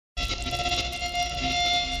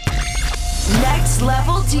Next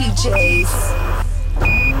Level DJs.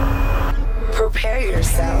 Prepare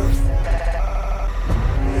yourself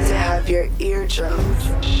to have your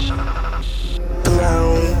eardrums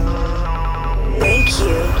blown. Thank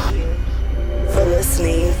you for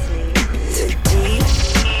listening to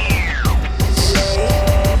DJ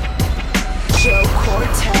Joe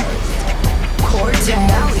Cortez.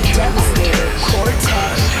 Devastator.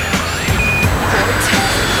 Cortez.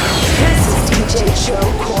 This is DJ Joe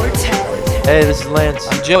Cortez. Hey, this is Lance.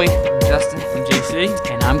 I'm Joey. I'm Justin. I'm JC.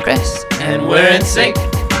 And I'm Chris. And we're in sync.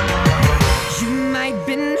 You might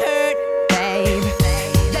been hurt, babe.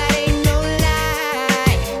 That ain't no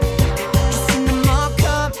lie. You've seen them all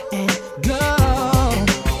come and go.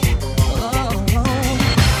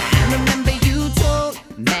 I remember you told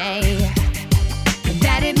me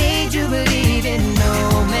that it made you believe in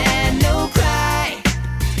no man, no cry.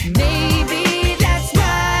 Maybe that's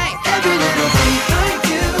right. Every little thing I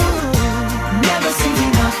do never seems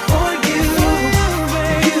enough for you.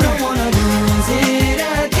 You don't wanna lose it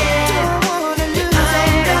again. I'm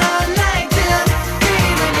not like them.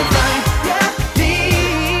 Baby, when you finally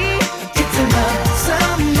get to love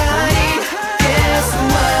somebody, guess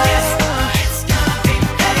what? It's gonna be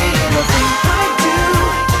every little thing I do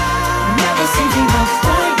never seems enough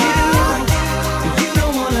for you. You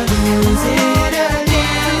don't wanna lose it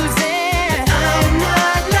again. I'm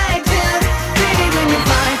not like them. Baby, when you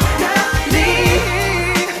finally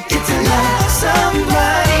get to love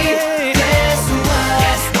somebody, guess what?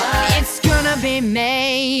 It's gonna be me.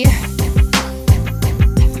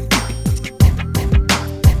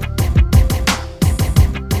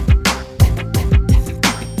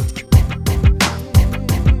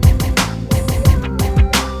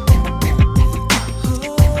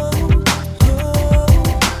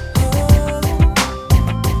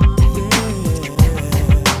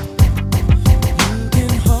 You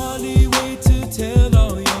can hardly wait to tell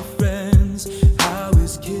all your friends how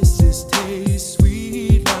his kisses taste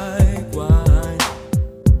sweet like wine,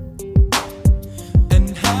 and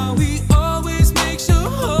how he always makes your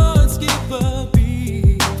heart skip a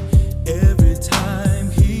beat every time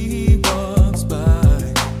he walks by.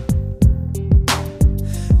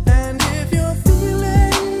 And if you're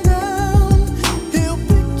feeling down, he'll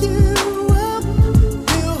pick you up.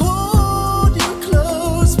 He'll hold you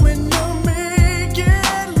close when you're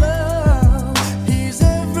making love. He's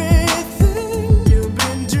everything you've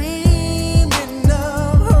been dreaming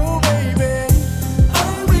of, oh baby. I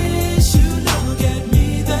wish you'd look at me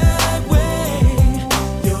that way.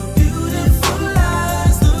 Your beautiful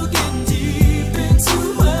eyes looking deep into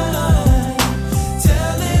mine,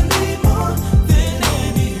 telling me more than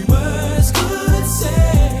any words could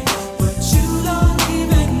say. But you don't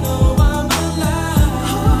even know I'm alive.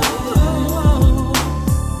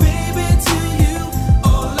 Baby, to you,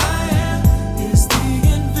 all I am is the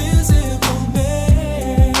invisible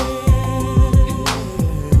man.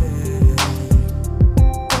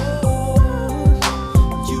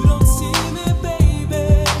 You don't see me, baby.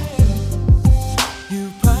 You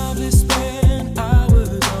probably spend hours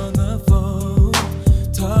on the phone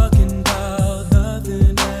talking about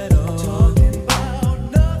nothing at all.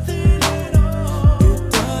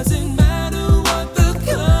 It doesn't matter what the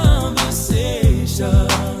conversation,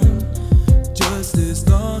 just as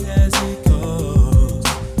long as it goes.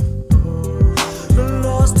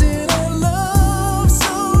 Lost in a love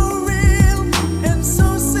so real and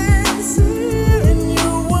so sincere, and you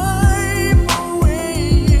wipe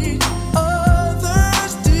away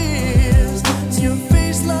others' tears. Your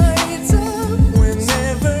face lights up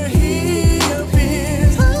whenever he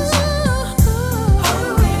appears. I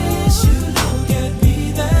wish you'd look at me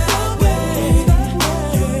that way.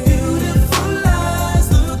 Your beautiful eyes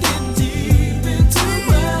look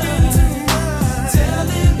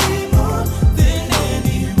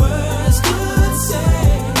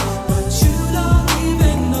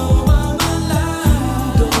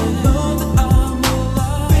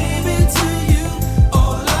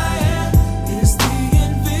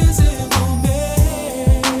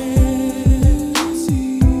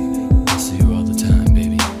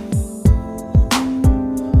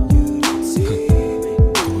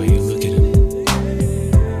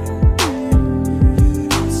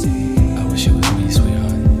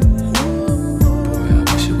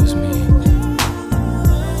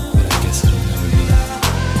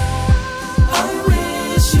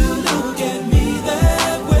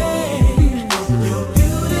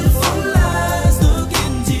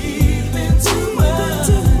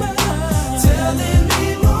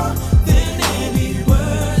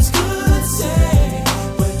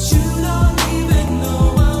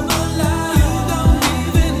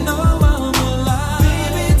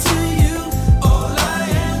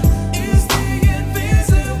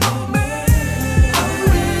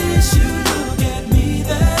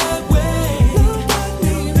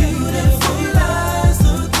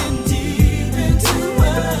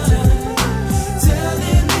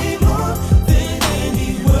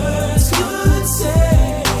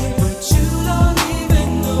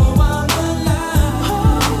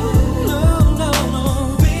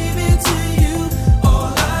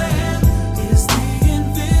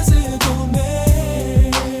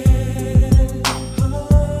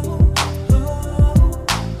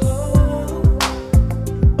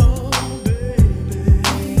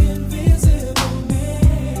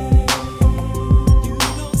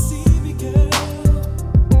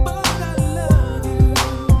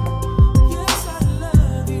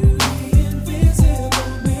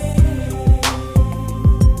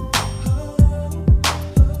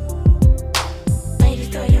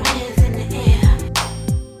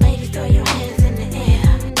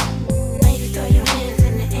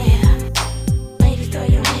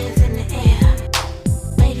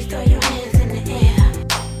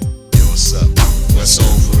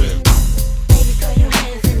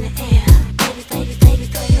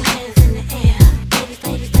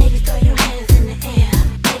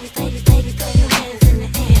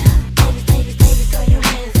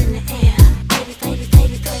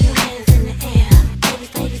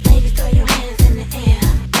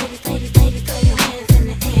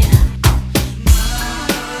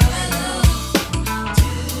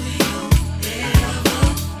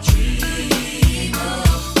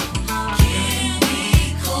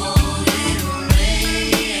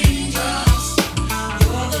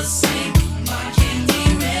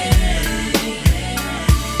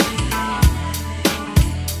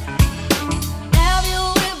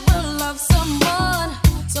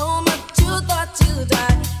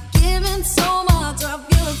spend so much of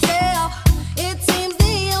yourself. It seems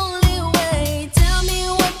the only way. Tell me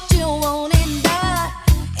what you want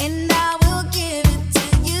and I will give it to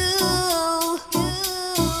you.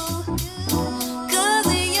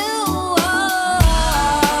 'Cause you are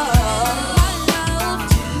my love.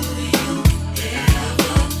 Do you ever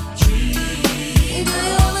dream? Do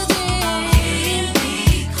you ever dream? Me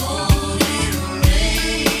cold in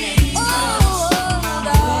rain. Oh,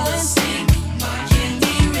 darling. My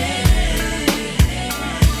candy rain.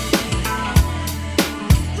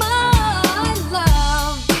 My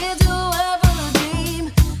love, did you ever dream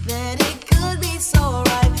that it could be so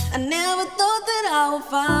right? I never thought that I would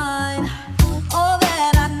find all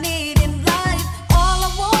that I need in life. All I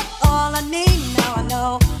want, all I need. Now I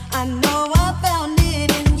know I found it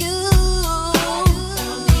in you.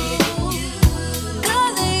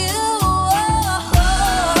 'Cause you are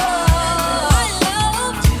my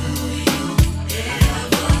love. Do you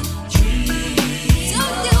ever dream? Do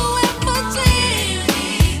you ever dream? Me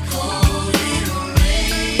cold in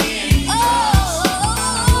rain. Oh,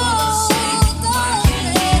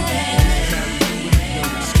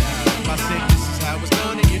 If I say this is how it's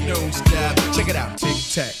done and you don't stop, check it out. Tic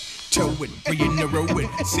tac, toe it, 3 in a row it.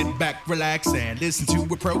 Sit back, relax, and listen to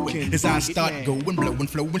a pro it. As I start going, blowing,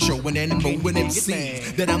 flowing, showing, and moving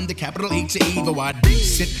MCs that I'm the capital H A E, though I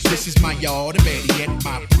decent. This is my yard, and better yet,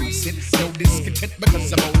 my precinct. No discontent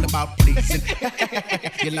because I'm all about pleasing.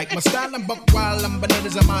 You like my style? I'm buck wild, I'm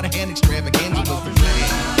bananas, I'm out of hand, extravaganza was the plan.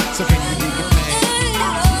 So can you dig it, man?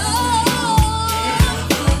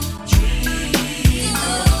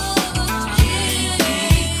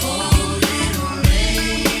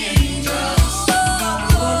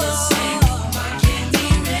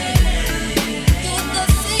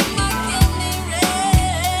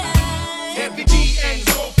 Heavy D and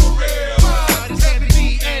go for real. It's Heavy D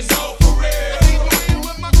and go for real. Even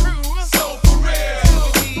with my crew, so for real.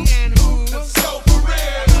 Heavy D and who? So for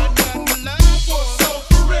real. Got nothing but love for, so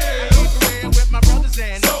for real. Keep it real with my brothers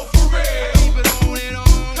and so for real. Keep it on and on,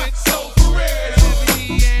 so for real. Heavy D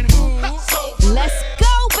and who? So for real. Let's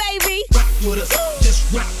go, baby. Rock with us, just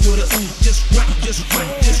rock with us, just rock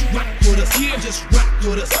with us, yeah. Just rock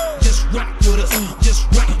with us, just rock with us,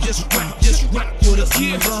 just rock with us,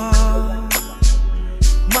 yeah.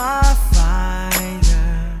 My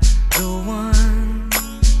fighter, the one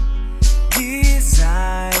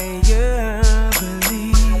desire,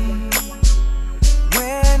 believe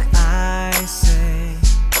when I say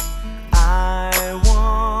I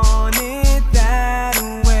want it that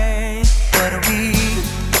way. But we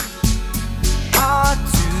are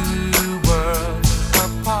 2 worlds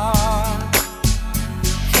apart.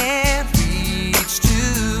 Can't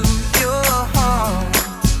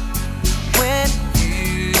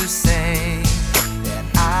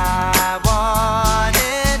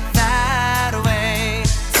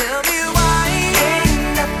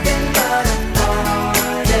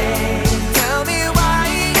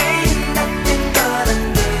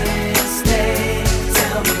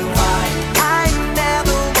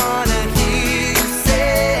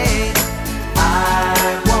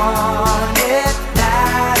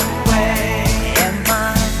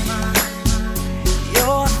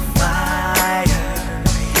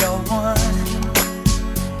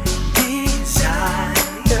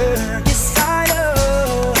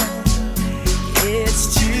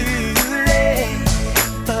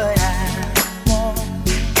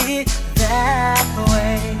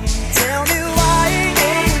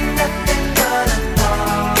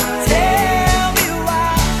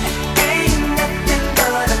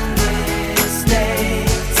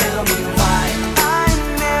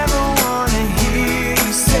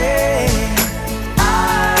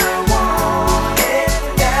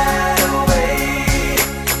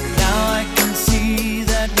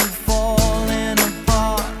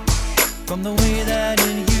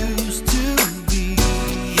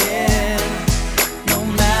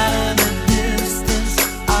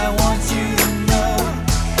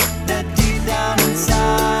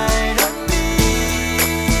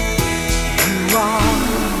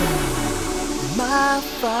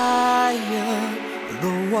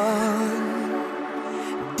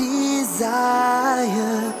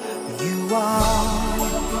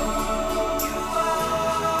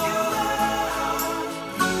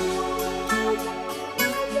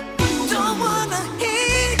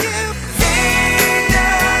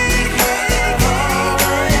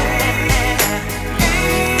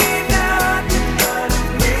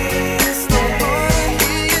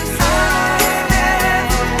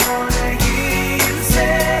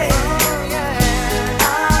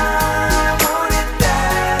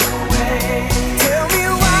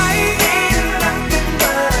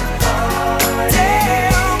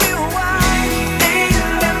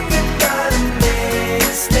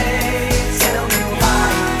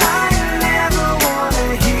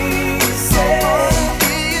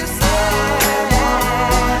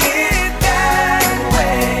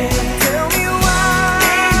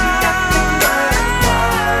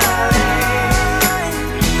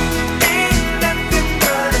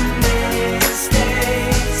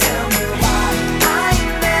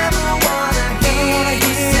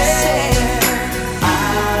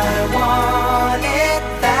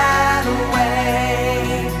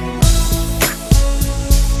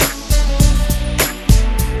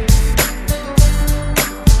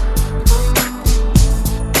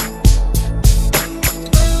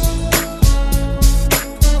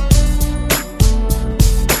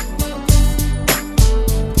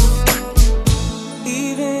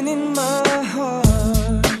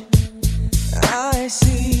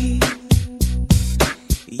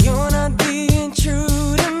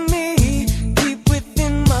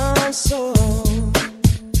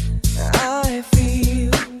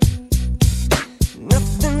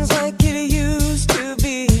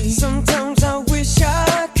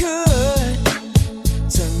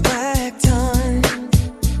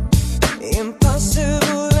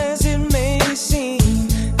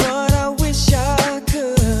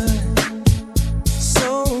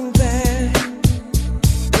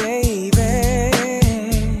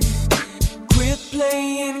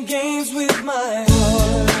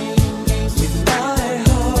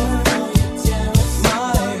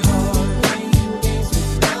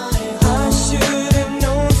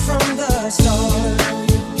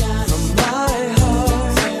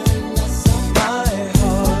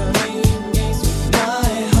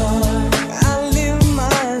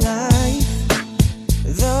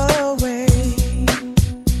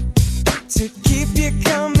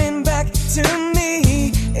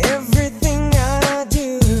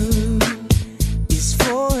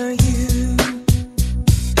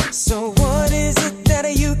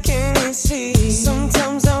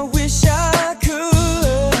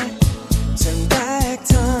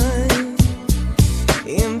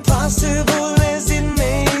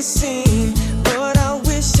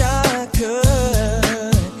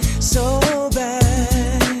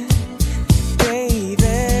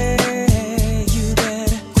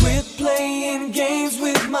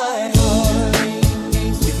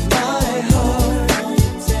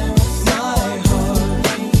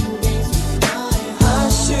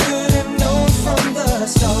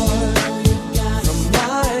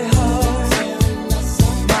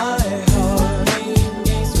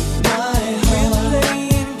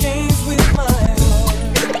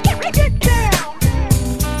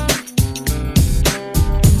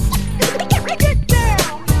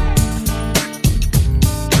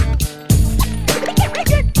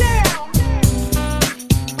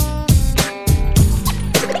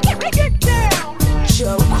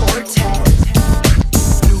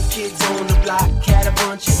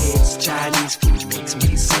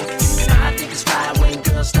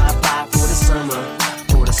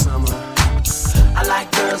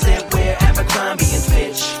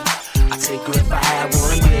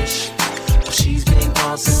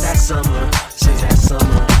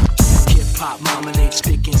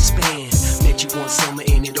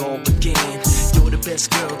best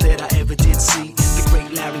girl that I ever did see. The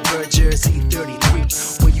great Larry Bird, Jersey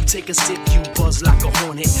 33. When you take a sip, you buzz like a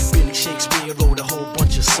hornet. Billy Shakespeare wrote a whole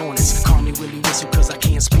bunch of sonnets. Call me Willie Whistle cause I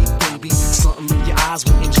can't speak, baby. Something in your eyes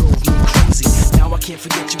when it drove me crazy. Now I can't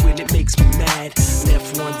forget you and it makes me mad. Left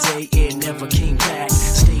one day and never came back.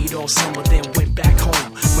 Stayed all summer then went back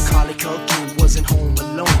home. Macaulay Culkin wasn't home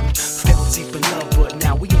alone. Fell deep in love but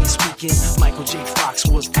now we ain't speaking. Michael J. Fox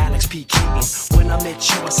was Alex P. Keaton. When I met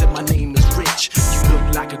you I said my name is Rich. You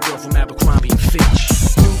look like a girl from Abercrombie and Fitch.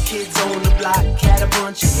 New kids on the block had a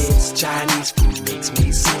bunch of hits. Chinese food makes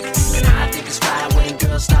me sick. And I think it's right when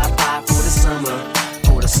girls stop by for the summer.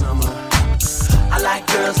 For the summer. I like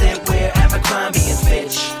girls that wear Abercrombie and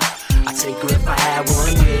Fitch. I take her if I had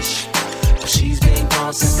one wish. But she's been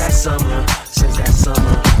gone since that summer. Since that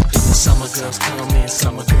summer. Summer girls come and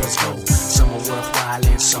summer girls go. Some are worthwhile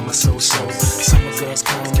and some are so-so. Summer girls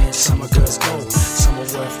come and summer girls go. Some are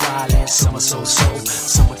worthwhile and some are so-so.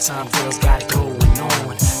 Summertime girls got it going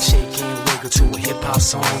on. Shake and wiggle to a hip-hop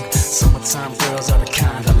song. Summertime girls are the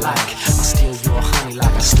kind I like. I steal your honey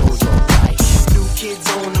like I stole your bike. New kids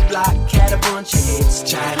on the block had a bunch of hits.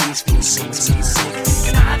 Chinese food makes me sick.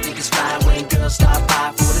 And I think it's right when girls stop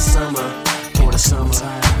by for the summer. For the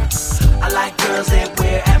summertime. I like girls that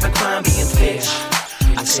wear Abercrombie and Fitch.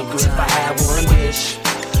 I take her if I had one wish.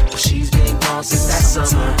 But she's been gone since that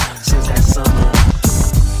summer. Since that summer.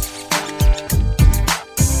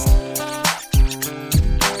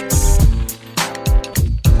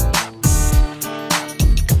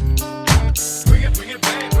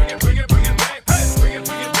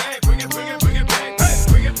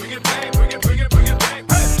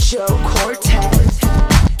 Joe Cortez.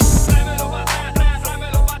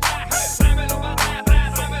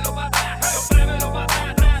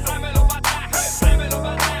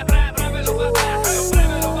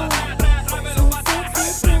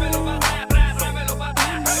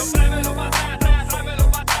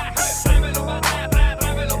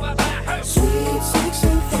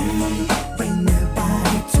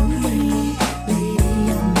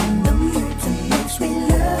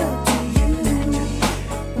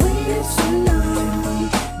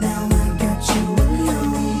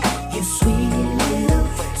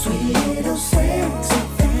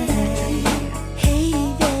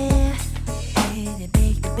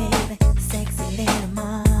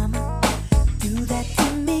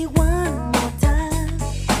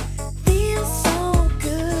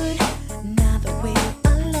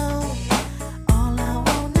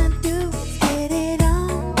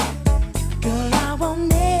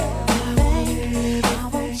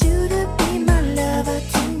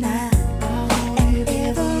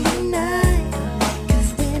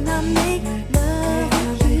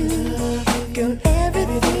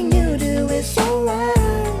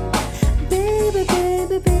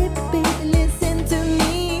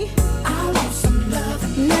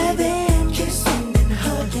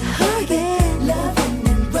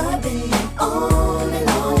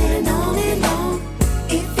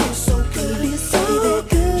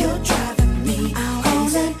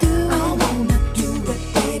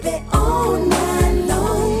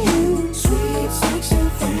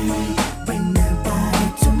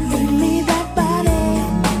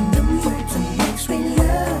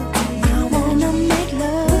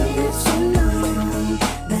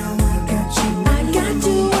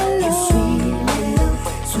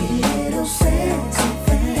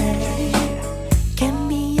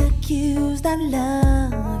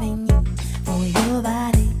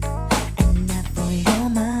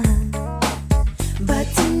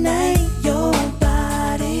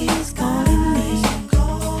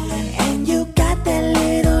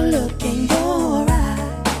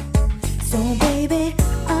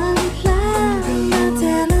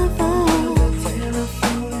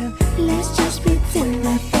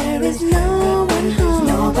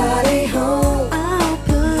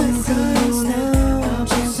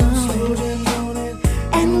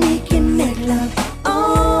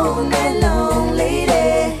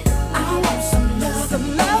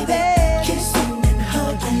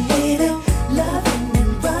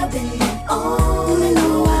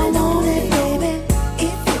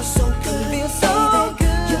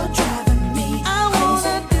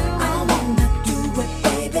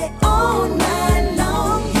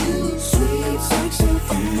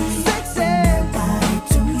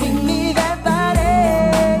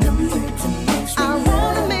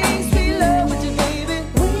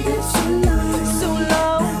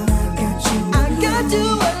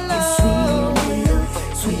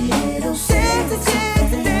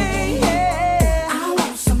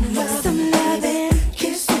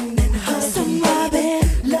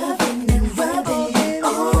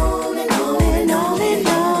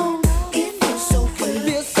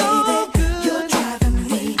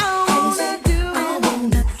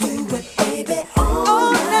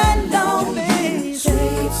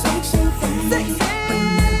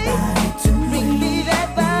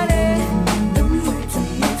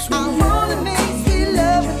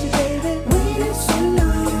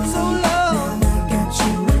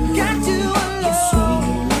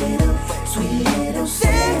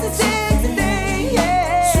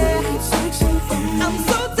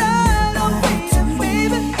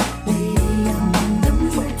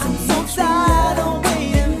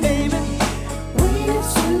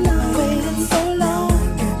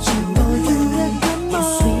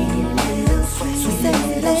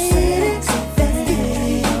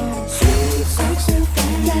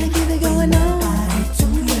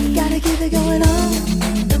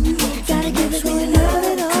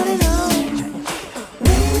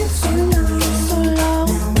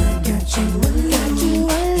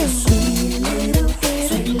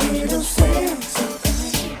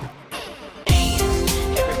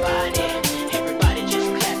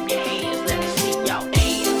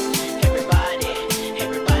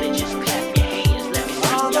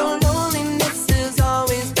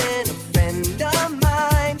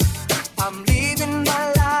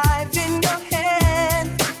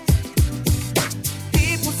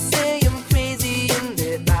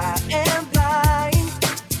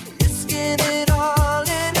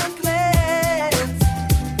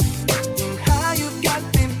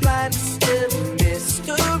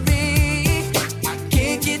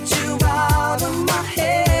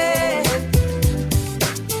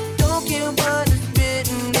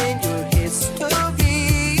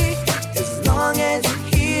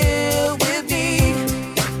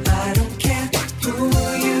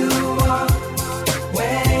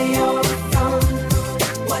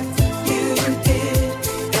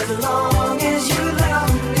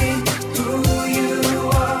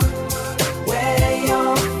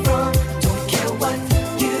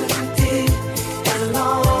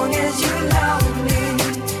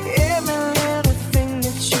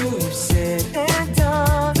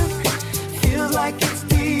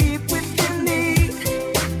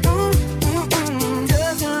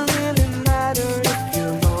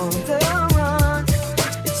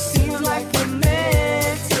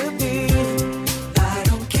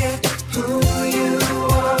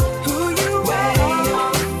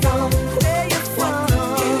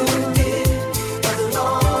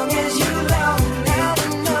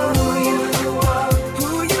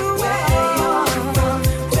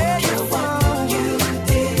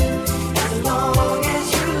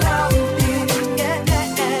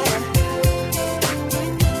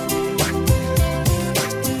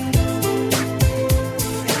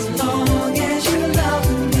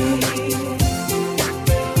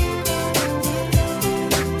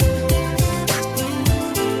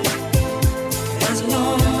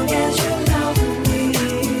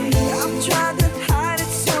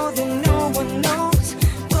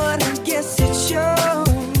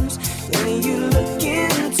 you look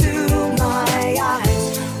into my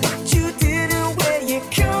eyes, what you did and where you're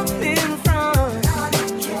coming from.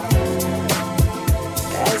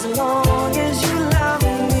 As long as you love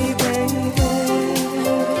me, baby.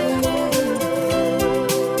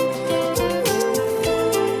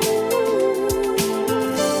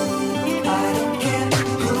 I don't care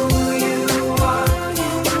who you are,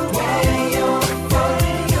 where you're from,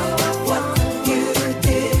 what you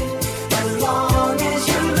did. As long as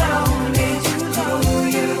you love me, who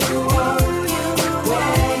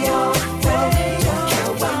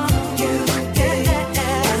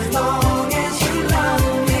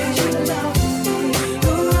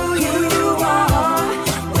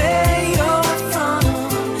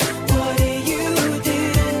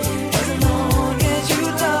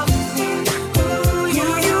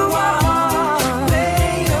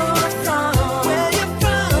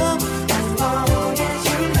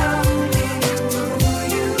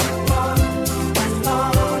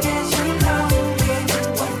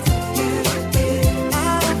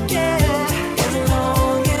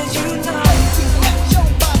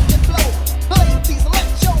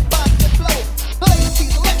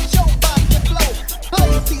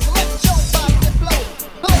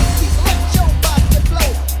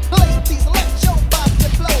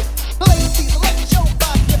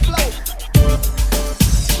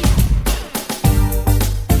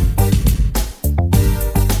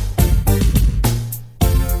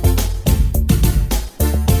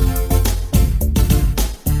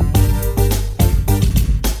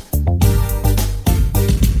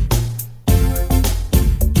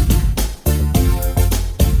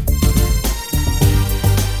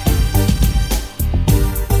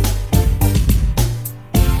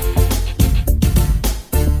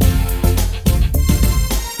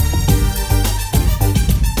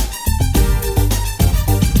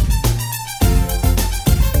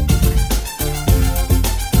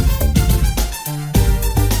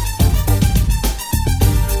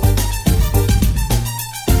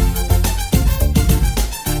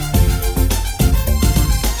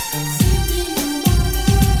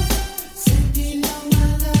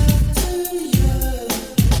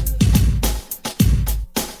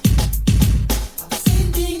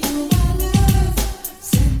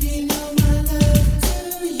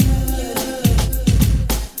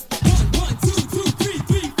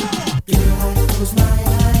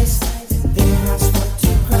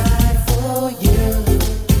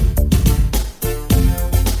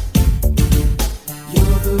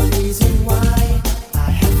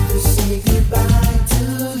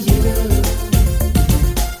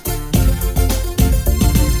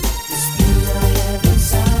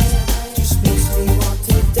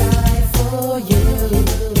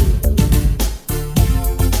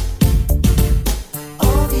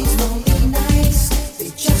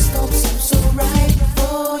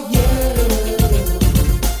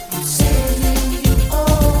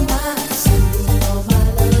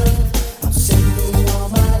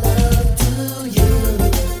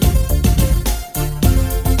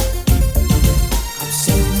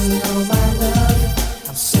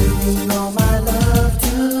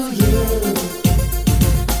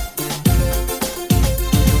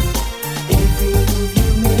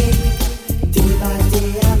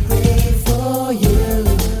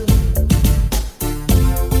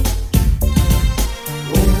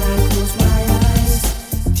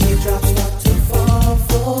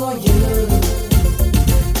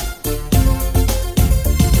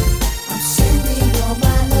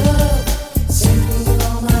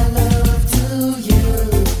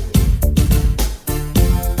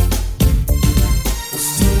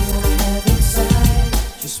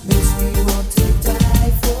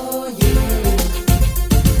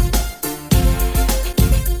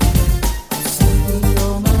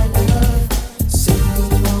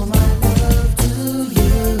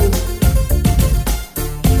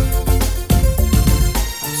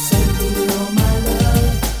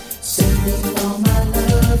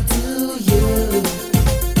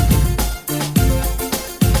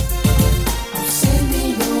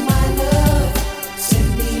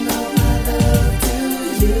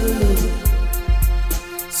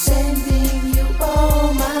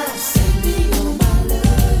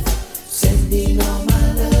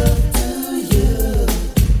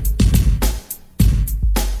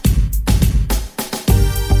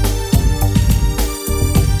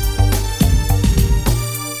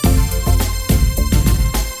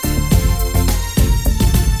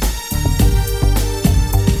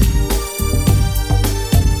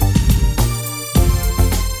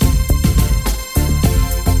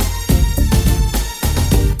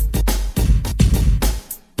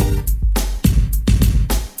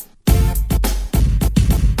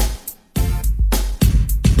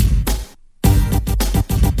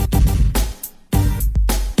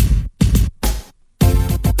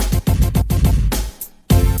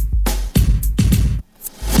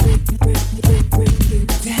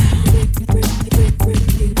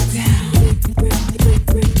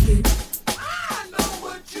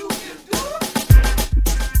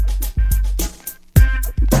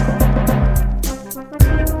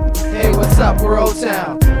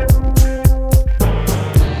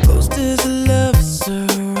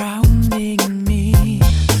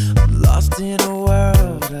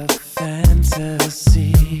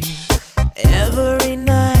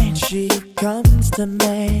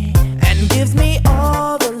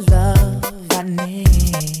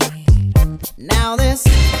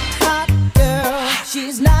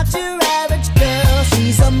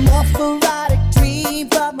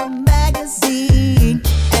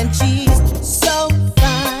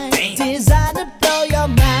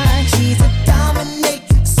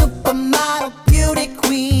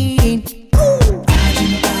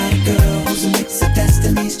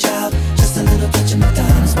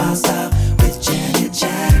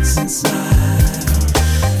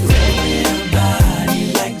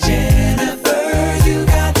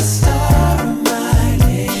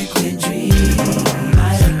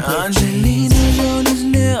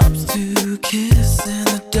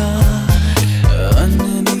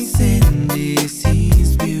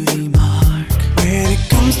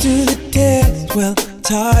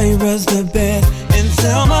Tyra's the best, and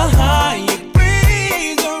Selma Hayek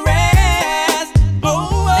brings the rest.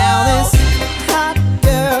 Oh, Now this hot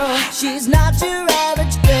girl, she's not your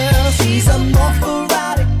average girl. She's a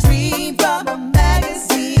morphorotic dream from a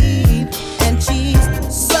magazine, and she's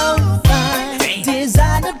so fine,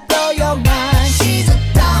 designed to blow your mind. She's a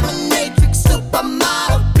dominatrix,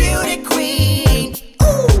 supermodel, beauty queen.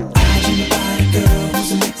 Ooh, Imagine about a girl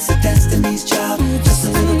who's a mix of Destiny's Child. Just a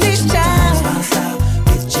little bit of my style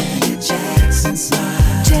with Janet Jackson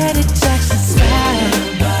smile. Janet Jackson style.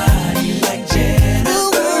 Body like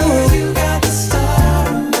Jennifer, you got the star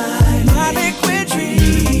of mine. my liquid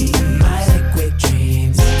dream. My liquid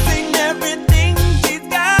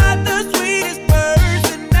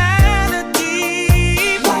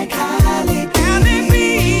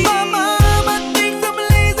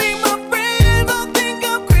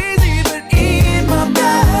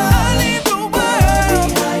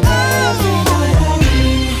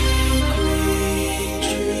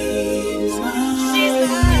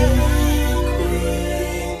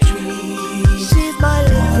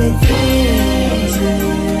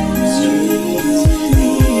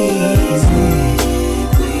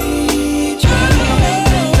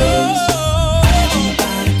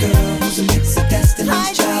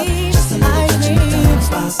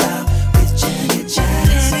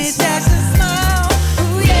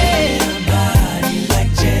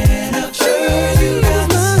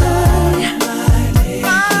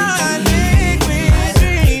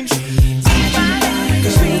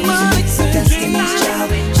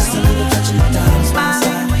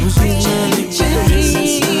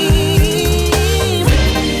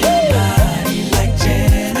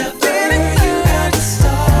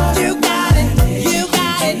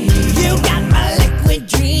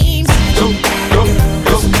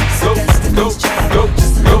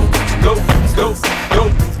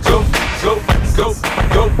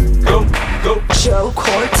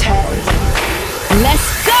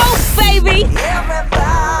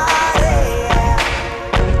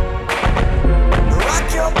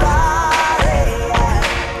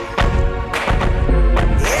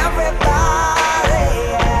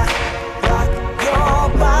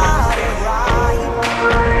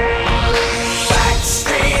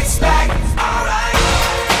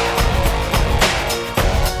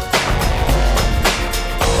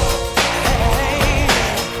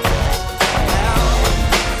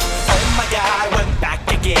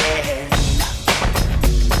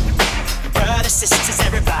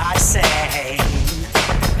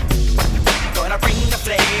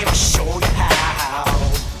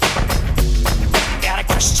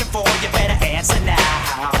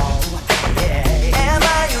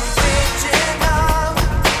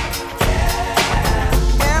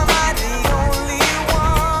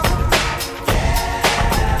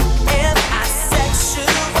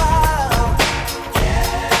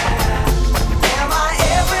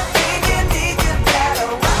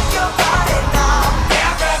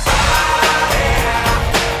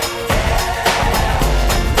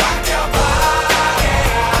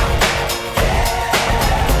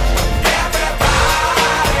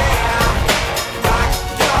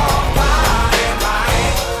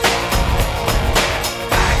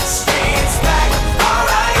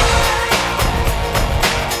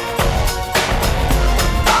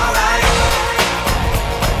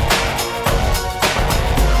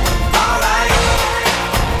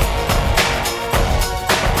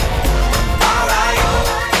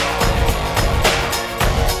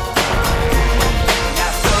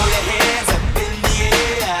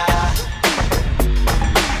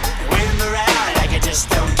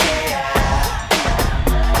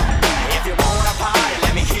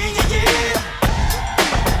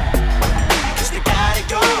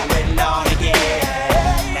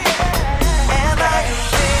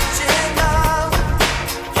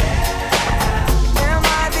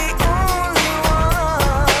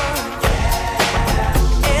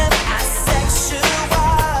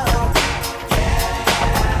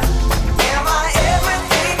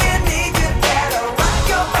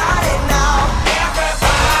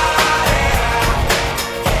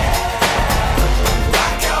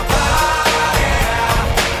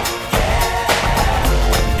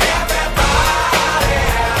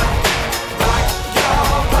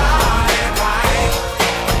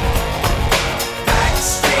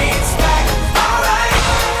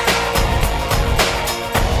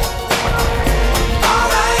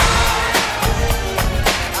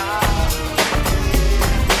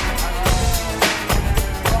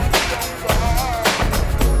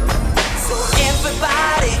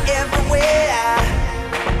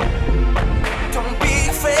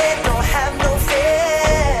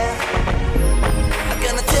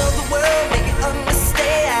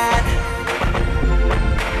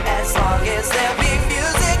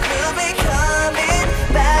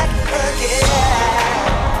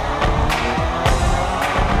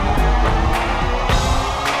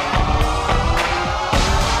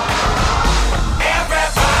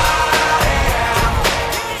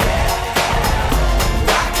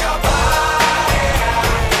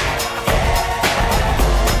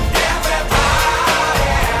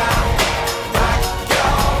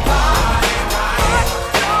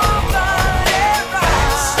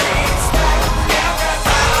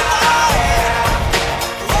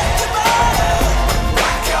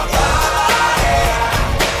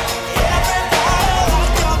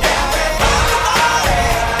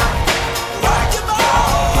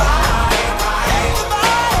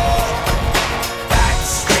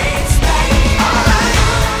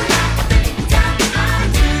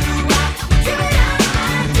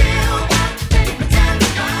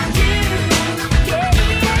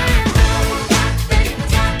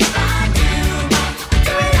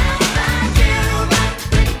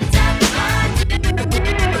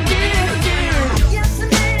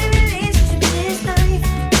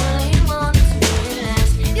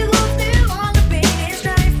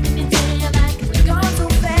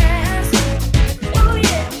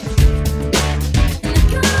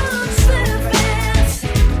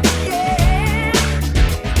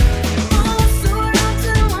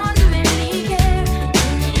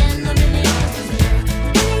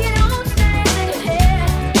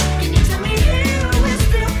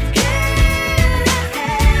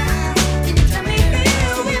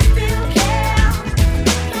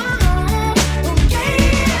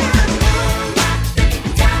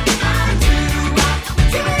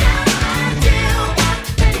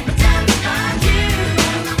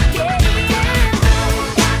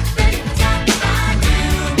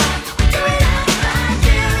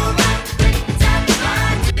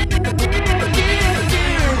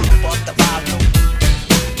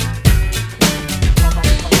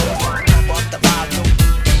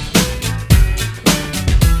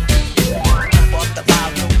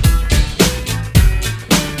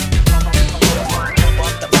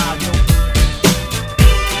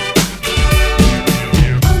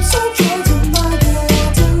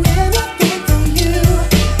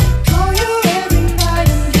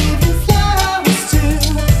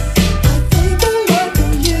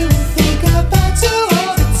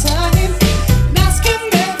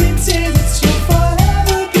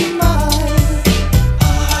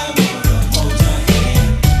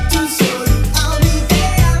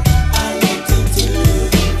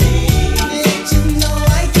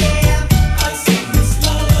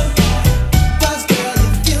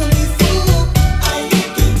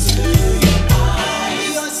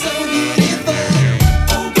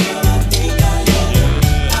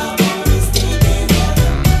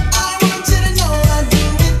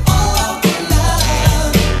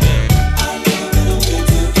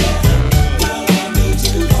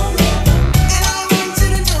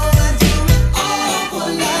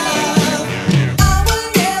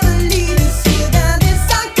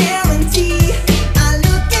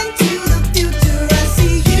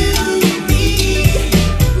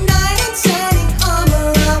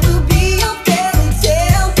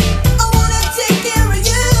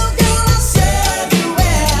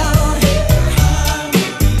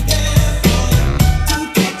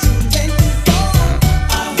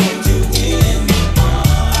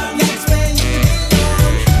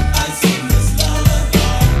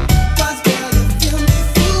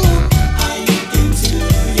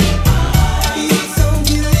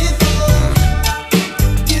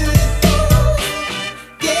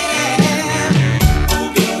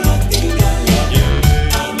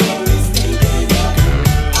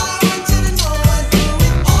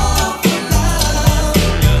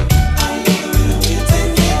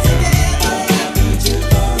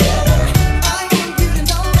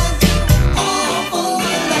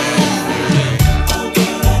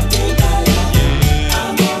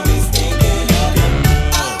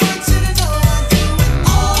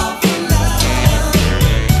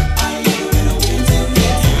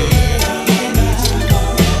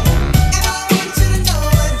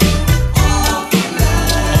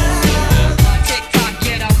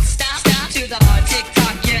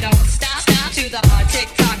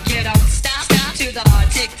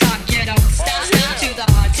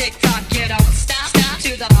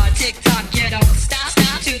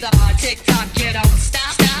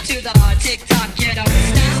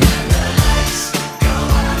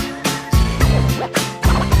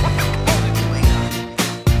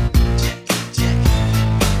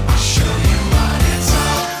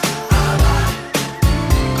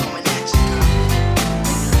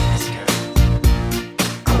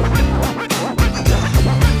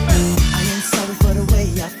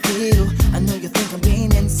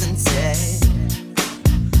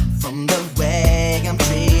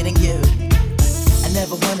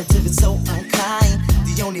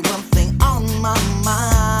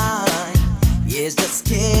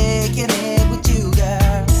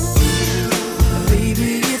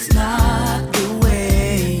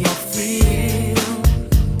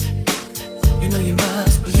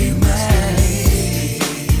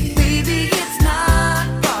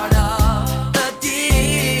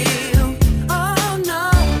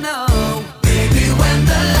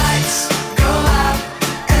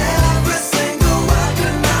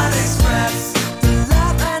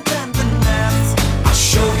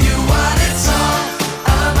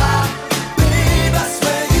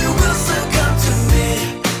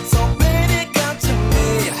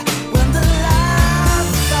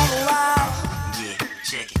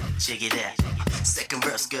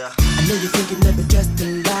you think you're never just a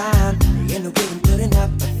line. Ain't no way I'm putting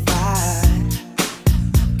up a fight.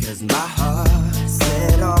 'Cause my heart's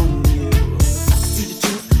set on you. I see the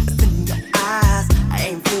truth in your eyes. I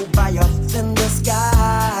ain't fooled by your thin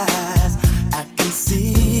disguise. I can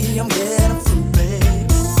see I'm getting through, baby.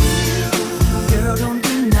 Girl, don't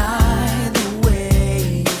deny the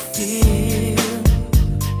way you feel.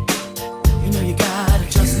 You know you gotta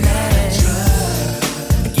trust me.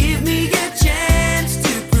 Give me a chance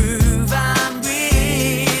to prove I'm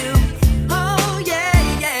real. Oh yeah,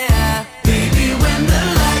 yeah. Baby, when the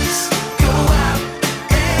lights go out,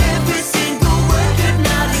 every single word could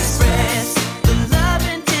not express the love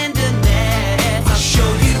and tenderness. I'll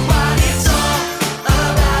show you what it's all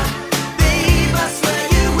about. Babe, I swear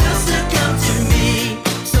you will succumb to me.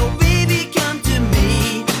 So baby, come to me.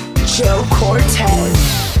 Joe Cortez.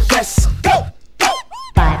 Let's go.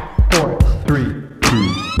 5, 4, 3, 2,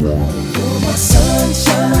 1. You're my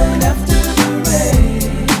sunshine after the rain.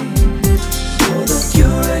 You're the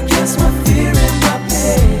cure against my fear and my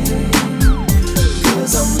pain.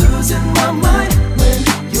 'Cause I'm losing my mind when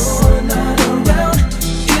you're not around.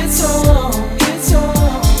 It's all because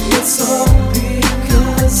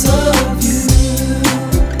of you.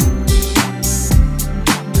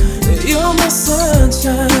 You're my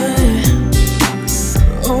sunshine.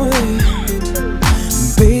 Oh yeah.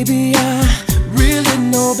 Baby, I really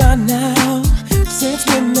know by now. Since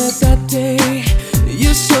we met that day,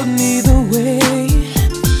 you showed me the way.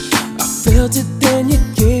 I felt it then, you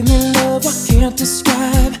gave me love I can't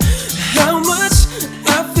describe. How much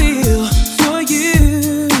I feel for you.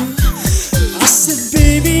 I said,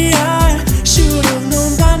 baby, I should have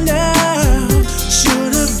known by now.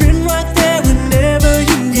 Should have been right there whenever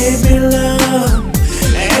you gave me love.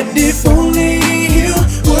 And if only you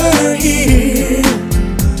were here,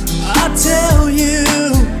 I tell you,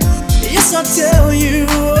 yes I tell you,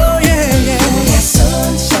 oh yeah, yeah. You're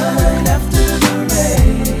sunshine after the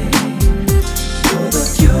rain. You're the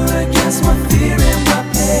cure against my fear and my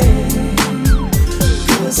pain.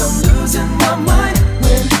 'Cause I'm losing my mind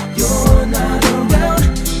when you're not around.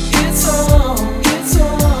 It's all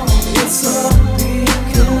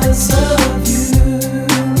because of you.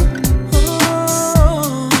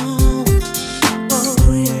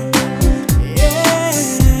 Oh yeah. Yeah.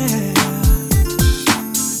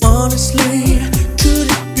 Honestly, could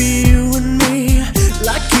it be you and me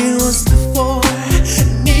like it was before?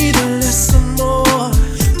 Neither less or more.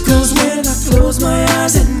 'Cause when I close my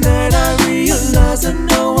eyes at night, I realize that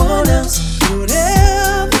no one else could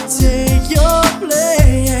ever take your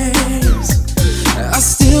place. I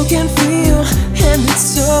still can feel, and it's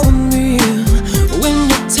so unreal, when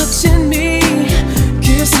you're touching me,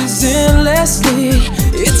 kisses endlessly.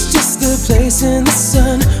 It's just the place in the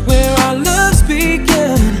sun where our love's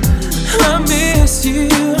begun. I miss you,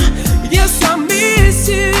 yes I miss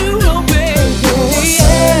you, oh baby.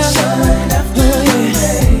 Yeah. Sunshine after the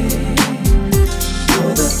rain.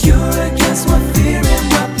 You're the cure against my fear and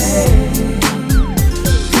my pain.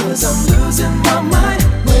 'Cause I'm losing my mind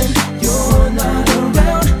when you're not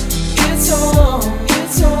around. It's all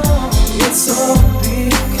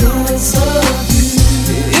because of you.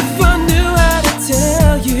 If I knew how to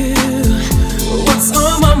tell you what's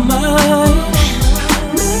on my mind,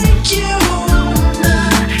 make you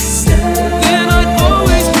understand, then I'd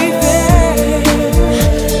always be there,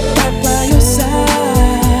 right by your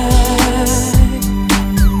side.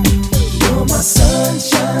 You're my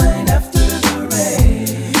sunshine after the rain.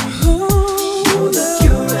 You're the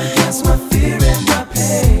cure against my fear and my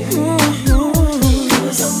pain.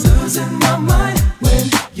 'Cause I'm losing my mind when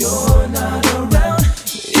you're not around.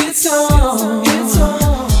 It's all because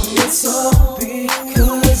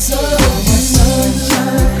of my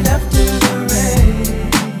sunshine after the rain.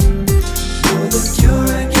 You're the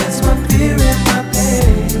cure against my fear and my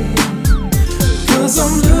pain. 'Cause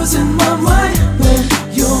I'm losing my mind when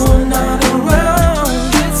you're not around.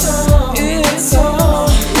 It's all because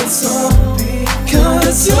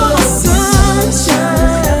you're my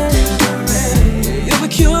sunshine. You're the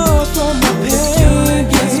cure for my pain,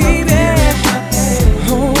 baby.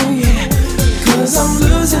 Oh yeah. 'Cause I'm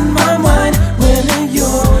losing my mind when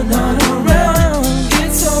you're not around.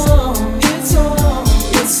 It's all because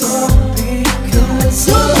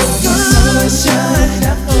you're my sunshine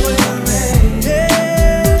after the rain.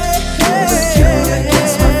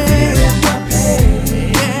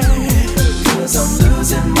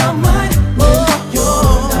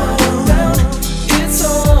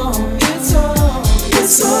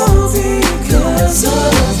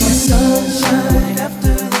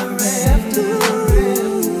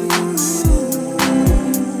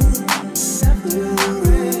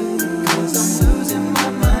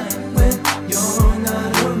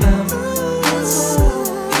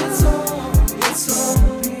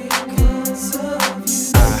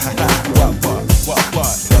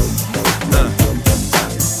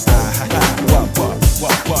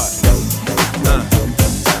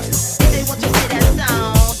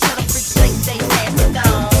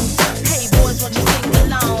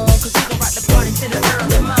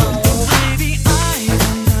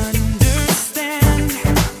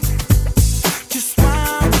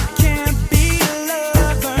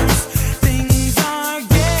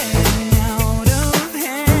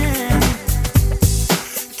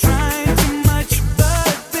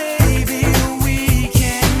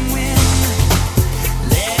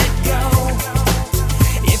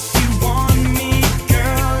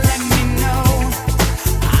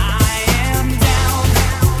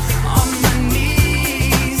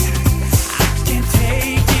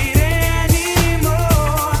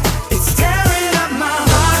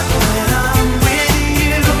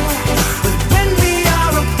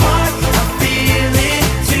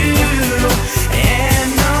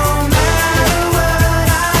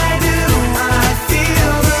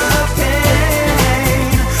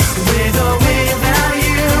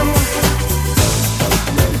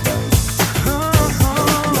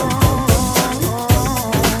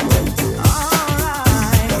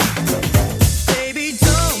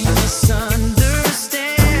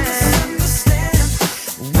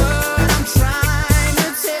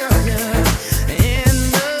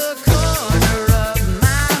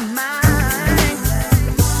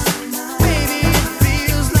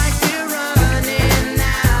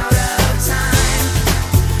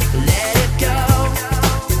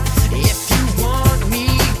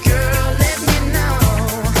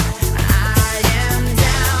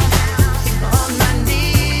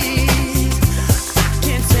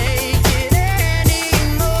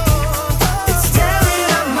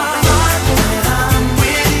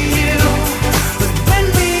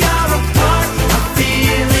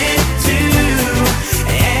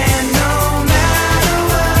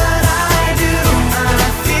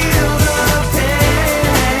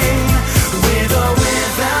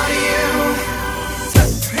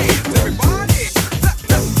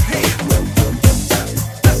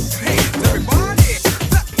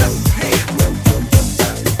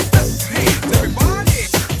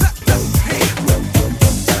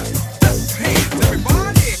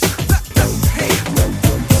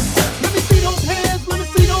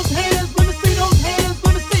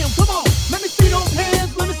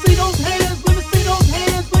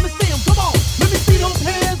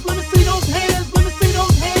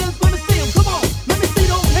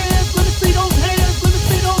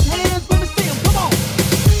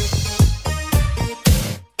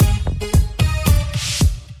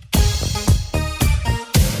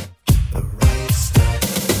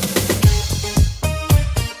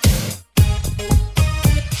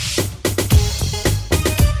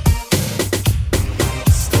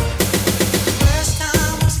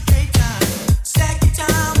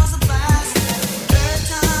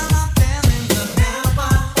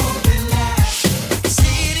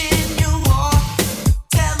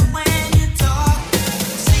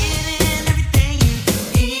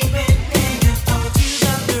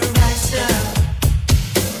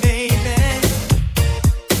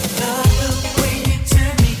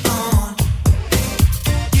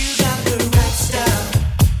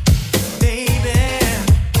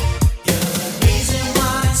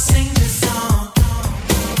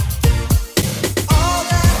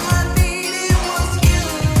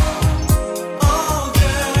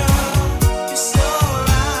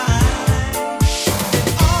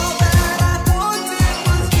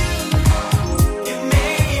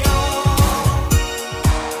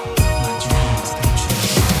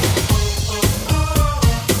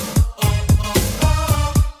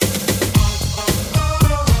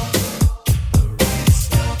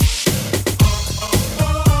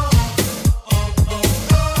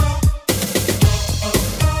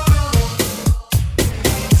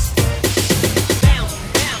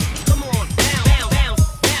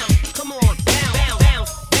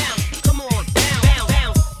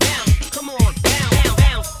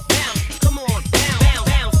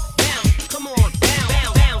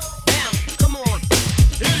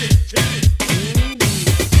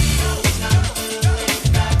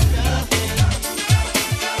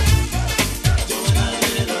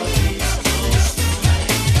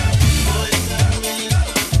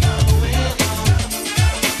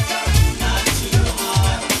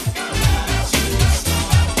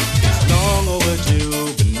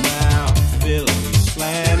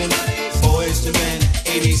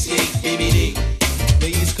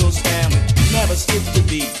 skip the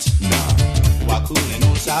beat. Nah. While cooling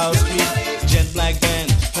on South Street, jet black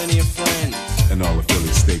band, plenty of friends, and all the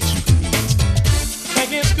Philly steaks you can eat.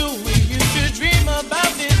 Back in school, we used to dream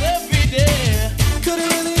about this every day. Could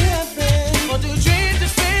it really happen? Or do dreams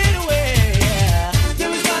just fade away? Yeah.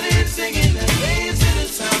 Then we started singing and raising the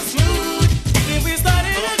sound smooth. Then we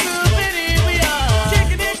started a group and here we are,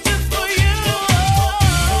 kicking it just for you.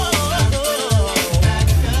 Back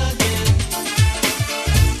again,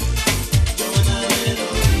 doing a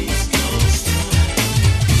little East Coast.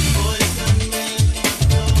 Boys coming,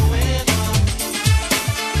 going on.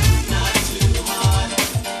 Not too hard,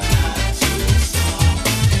 not too soft.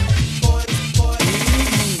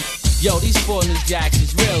 Yo, these four new jacks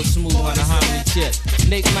is real smooth on a harmony chip.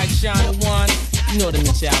 Make Mike shine one, you know the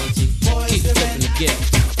mentality. Keep flipping the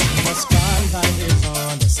gift. The spotlight is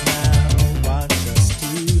on us now. Watch us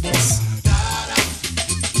do this.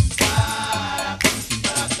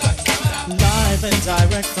 Live and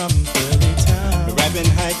direct from Philly town. We're rapping,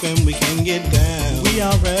 hyping, we can get down. We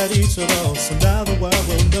are ready to roll, so now the world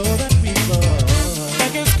will know that we love.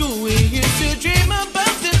 Back in school, we used to dream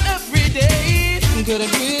about this every day. Could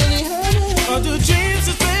it really happen? Or do dreams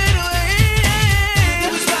just fade away?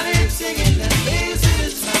 Then we started singing and raising the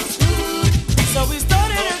sound smooth. So we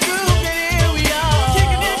started a group and here we are,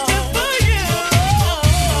 kicking it just for you.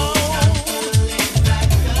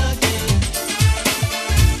 Back again,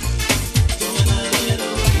 doing a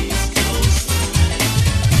little East Coast.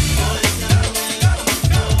 Boys coming,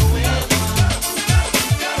 going on.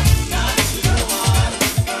 Not too hard,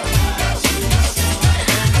 not too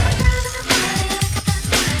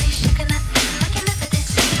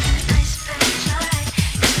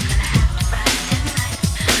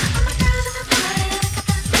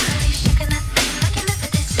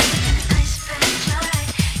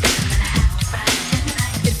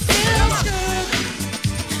It feels good,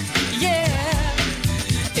 yeah.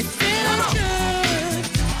 It feels good.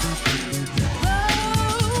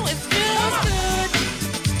 Oh, it feels good.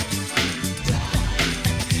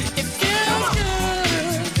 It feels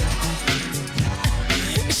good.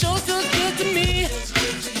 It sure feels good to me.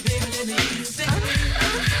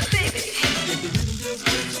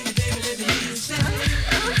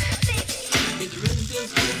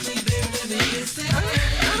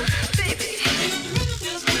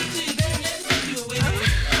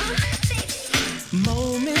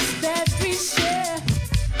 Moments that we share,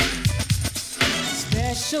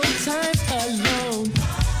 special times alone,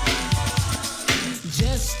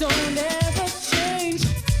 just don't ever change.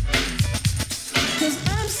 'Cause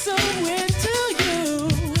I'm so into you,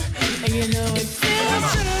 and you know it feels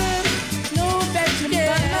good. Know that you're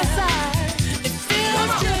by my side. It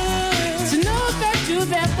feels good to know that you're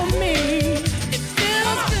there for me. It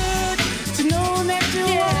feels good to know that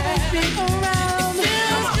you'll always be around. It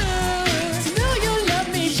feels good to know you love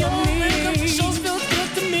me for me. Sure feels good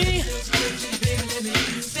to me.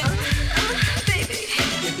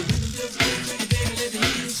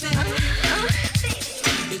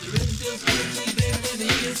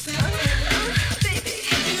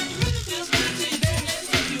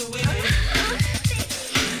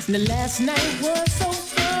 The last night was so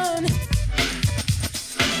fun,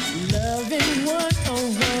 loving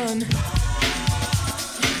one-on-one.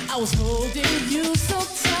 I was holding you so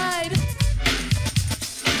tight.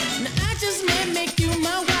 Now I just might make you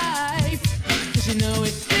my wife. 'Cause you know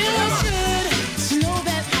it feels good to know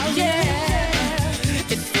that I'll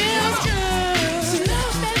yeah. It feels good to know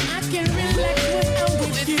that I can relax when I'm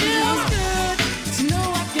with you. It feels good to know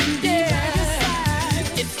I can be by your side.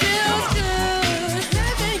 It feels good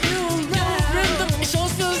having you around. It sure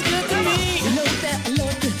feels good to me. You know that I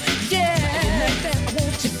love you, yeah. You know that I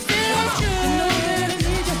want you. It feels good. You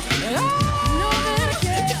know that I need you. You know that I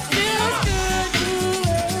care. It feels good,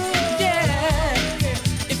 yeah.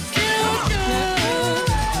 It feels good.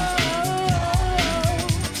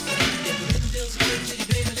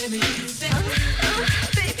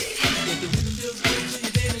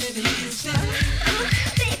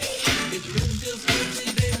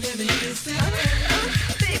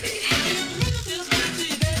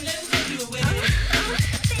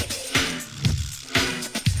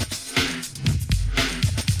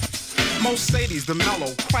 Mercedes, the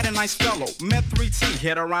mellow, quite a nice fellow. Met 3T,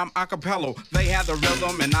 hit a rhyme acapella. They had the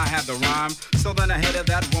rhythm and I had the rhyme. So then I hit it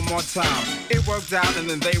that one more time. It worked out and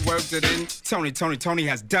then they worked it in. Tony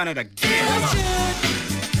has done it again.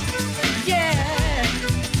 Yeah,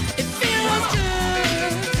 it feels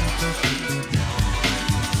good.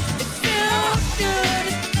 It feels good.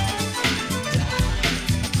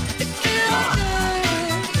 It feels good.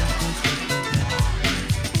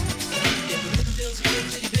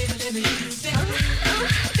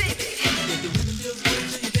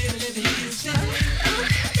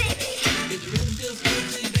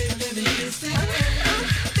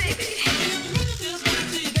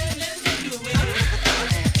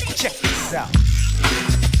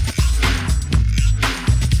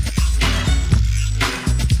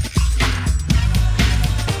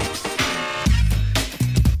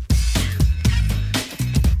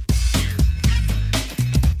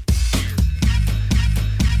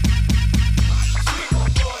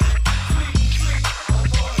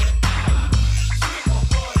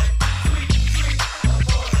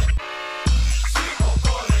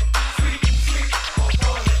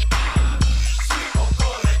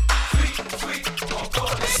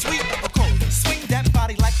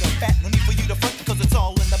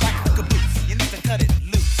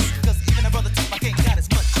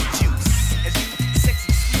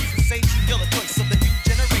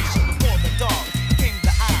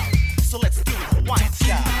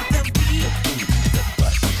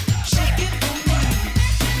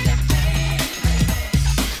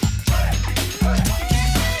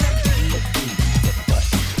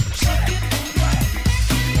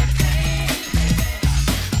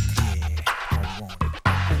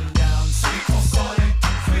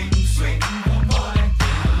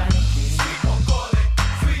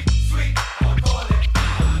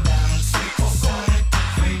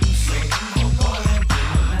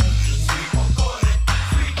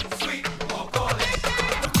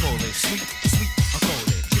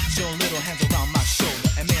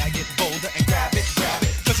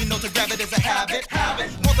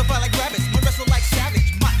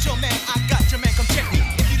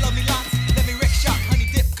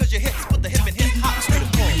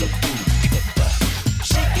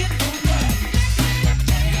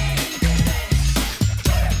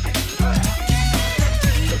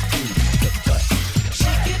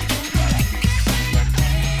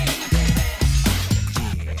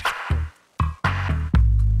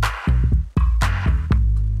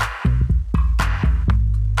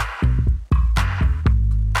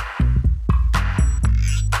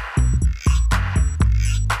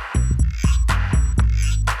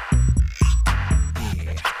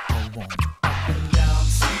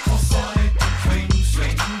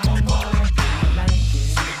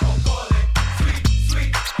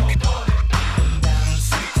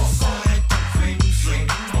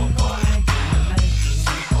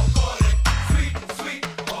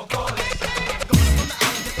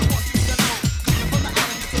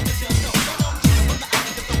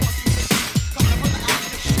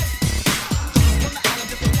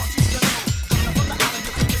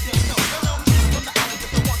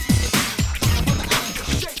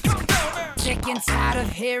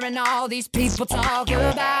 hearing all these people talk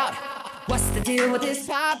about what's the deal with this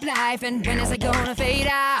pop life and when is it gonna fade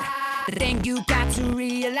out. The thing you got to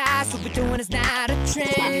realize, what we're doing is not a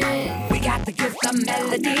trend. We got the gift of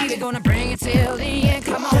melody, we're gonna bring it till the end.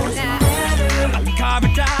 Come on now. About the car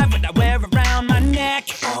I drive, what I wear around my neck.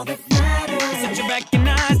 All that matters is that you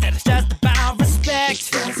recognize that it's just about respect.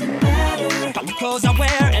 It doesn't matter about the clothes I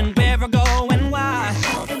wear and where I go and why.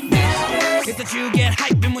 All that matters is that you get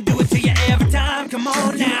hype and we'll do it to you every time. Come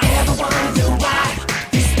on now. You ever wonder why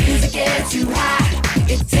this music gets you high?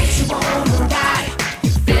 It takes you on a ride. You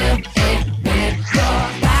feel it when your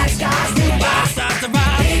body starts to rock. Starts to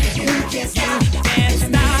rock. Baby, you can't stop. Dance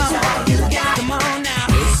now. It's all you got. Come on now.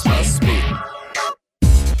 This must be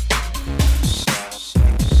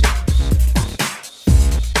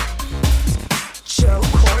Joe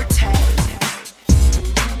Cortez.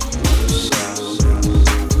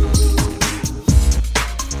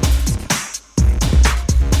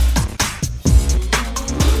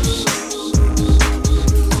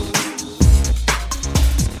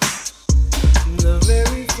 The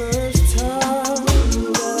very first time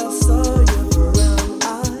that I saw your brown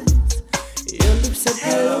eyes, your lips said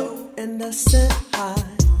hello and I said hi.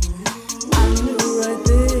 I knew right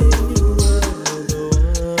then you were the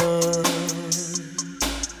one,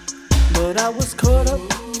 but I was caught up